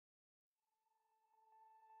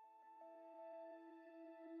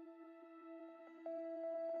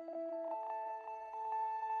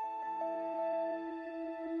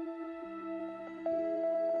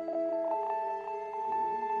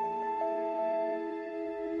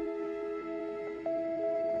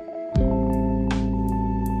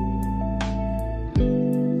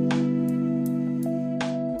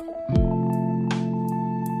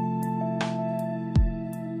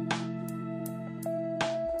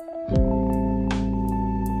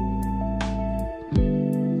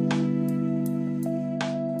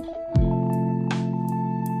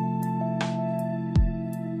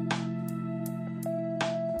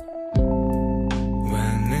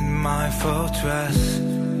stress,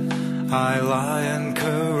 I lie and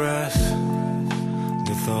caress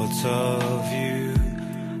the thoughts of you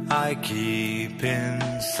I keep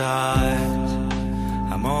inside.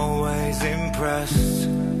 I'm always impressed,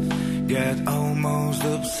 get almost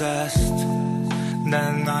obsessed.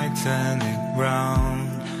 Then I turn it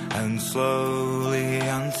round and slowly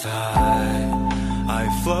untie. I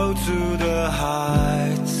float to the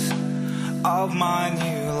heights of my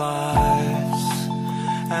new lives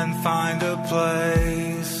and find a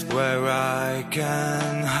place where I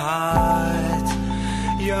can hide.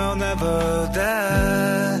 You're never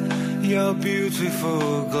there, your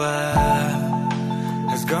beautiful glare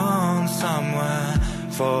has gone somewhere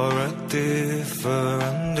for a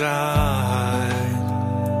different ride.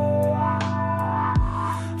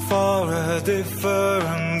 For a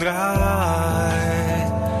different ride.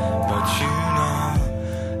 But you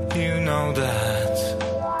know that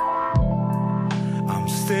I'm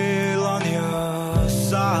still on your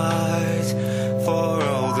side. For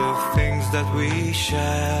all the things that we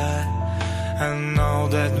share and all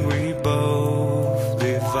that we both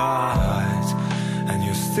divide. And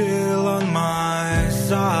you're still on my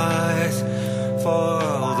side. For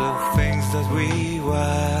all the things that we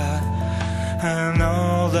were and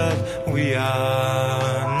all that we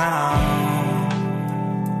are now.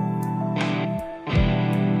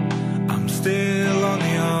 I'm still on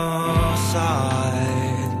your side.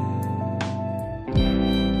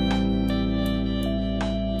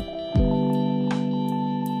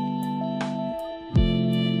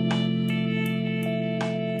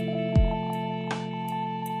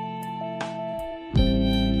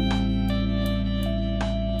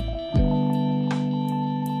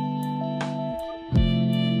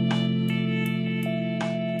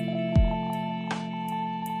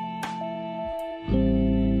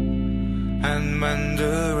 And when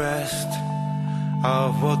the rest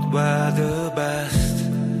of what were the best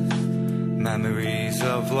memories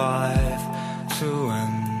of life to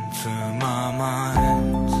enter my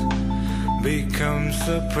mind become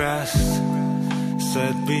suppressed,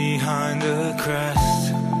 set behind the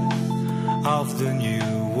crest of the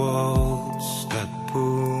new walls that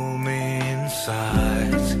pull me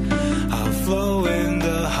inside. I'll flow in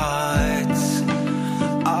the heights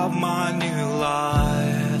of my new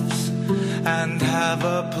lives and have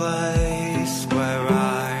a place where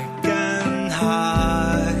I can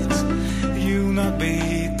hide. You not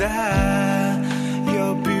be there,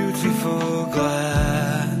 your beautiful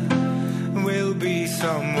glare will be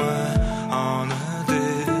somewhere on a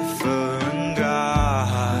different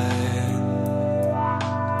ride.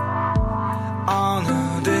 On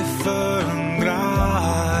a different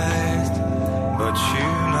ride. But you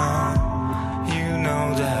know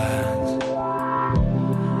that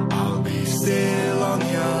still on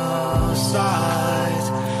your side.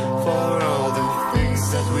 For all the things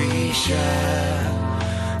that we share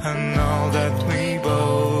and all that we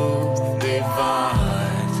both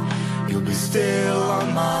divide. You'll be still on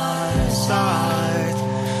my side.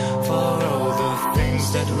 For all the things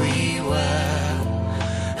that we were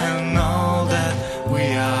and all that we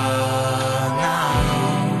are.